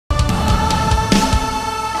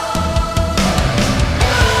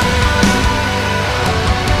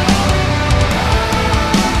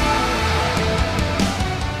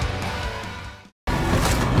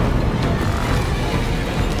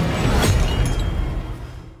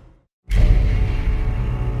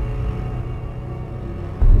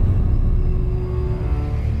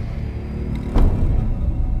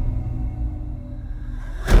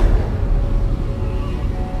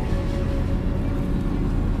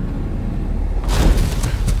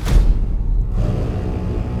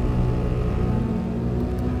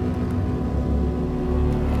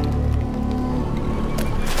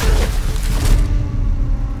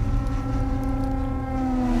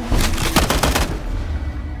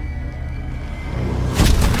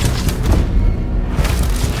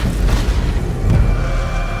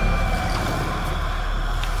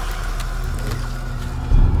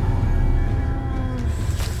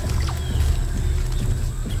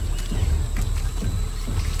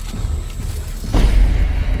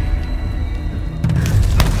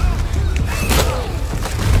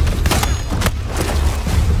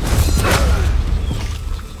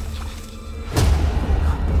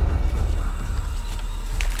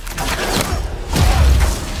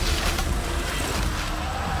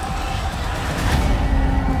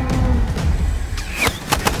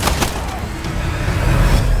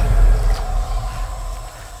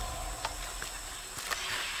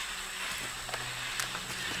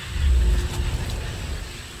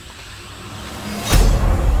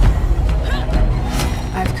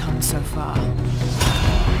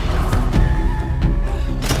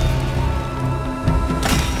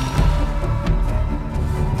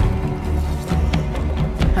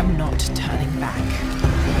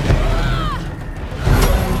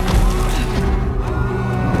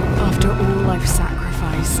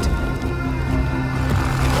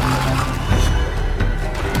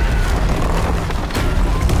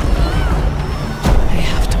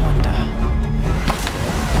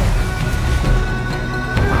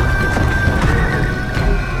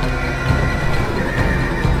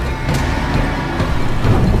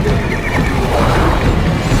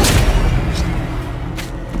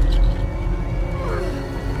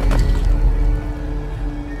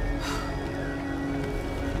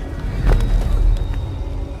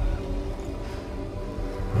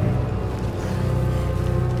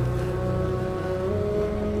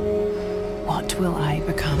What will I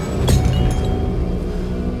become?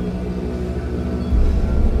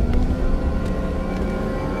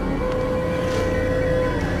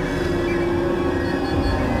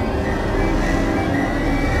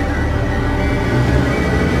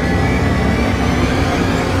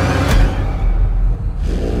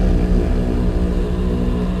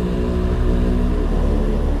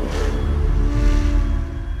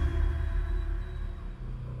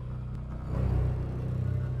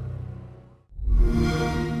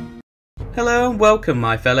 Hello and welcome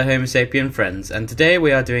my fellow Homo sapien friends, and today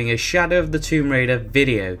we are doing a Shadow of the Tomb Raider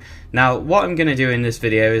video. Now what I'm going to do in this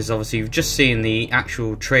video is, obviously you've just seen the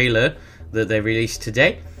actual trailer that they released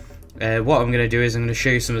today. What I'm going to do is I'm going to show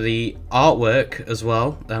you some of the artwork as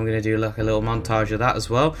well. I'm going to do like a little montage of that as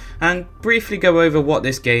well, and briefly go over what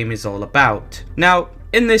this game is all about. Now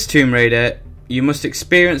in this Tomb Raider you must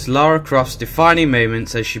experience Lara Croft's defining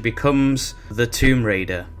moments as she becomes the Tomb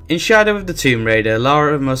Raider. In Shadow of the Tomb Raider,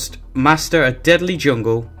 Lara must master a deadly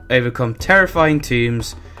jungle, overcome terrifying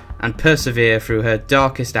tombs, and persevere through her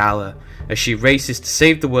darkest hour as she races to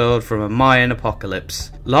save the world from a Mayan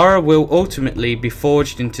apocalypse. Lara will ultimately be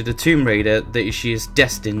forged into the Tomb Raider that she is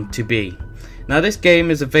destined to be. Now this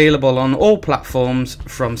game is available on all platforms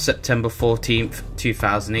from September 14th,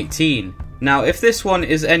 2018. Now if this one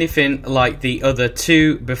is anything like the other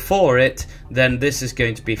two before it, then this is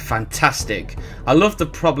going to be fantastic. I love the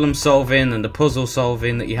problem solving and the puzzle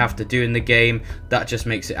solving that you have to do in the game. That just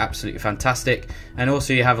makes it absolutely fantastic. And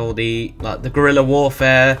also you have all the the guerrilla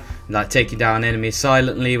warfare, like taking down enemies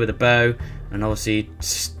silently with a bow, and obviously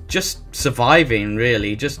just surviving,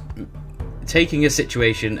 really, just taking a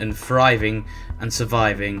situation and thriving and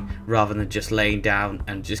surviving rather than just laying down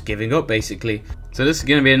and just giving up, basically. So this is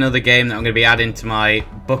going to be another game that I'm going to be adding to my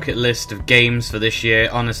bucket list of games for this year.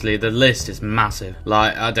 Honestly, the list is massive.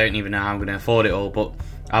 Like, I don't even know how I'm going to afford it all, but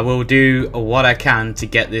I will do what I can to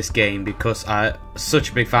get this game because I'm such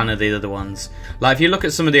a big fan of the other ones. Like, if you look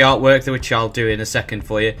at some of the artwork, which I'll do in a second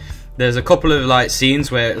for you, there's a couple of like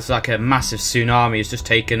scenes where it's like a massive tsunami has just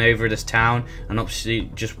taken over this town and obviously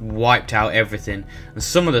just wiped out everything, and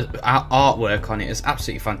some of the artwork on it is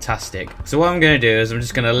absolutely fantastic. So what I'm going to do is I'm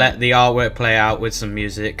just going to let the artwork play out with some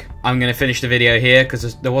music. I'm going to finish the video here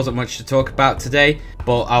because there wasn't much to talk about today,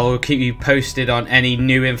 but I will keep you posted on any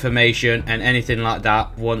new information and anything like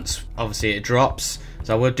that once obviously it drops.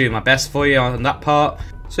 So I will do my best for you on that part.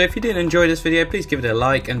 So if you did enjoy this video, please give it a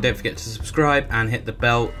like and don't forget to subscribe and hit the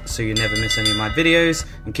bell so you never miss any of my videos,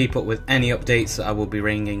 and keep up with any updates that I will be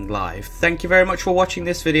bringing live. Thank you very much for watching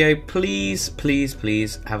this video. Please, please,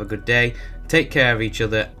 please have a good day. Take care of each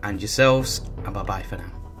other and yourselves, and bye bye for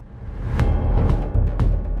now.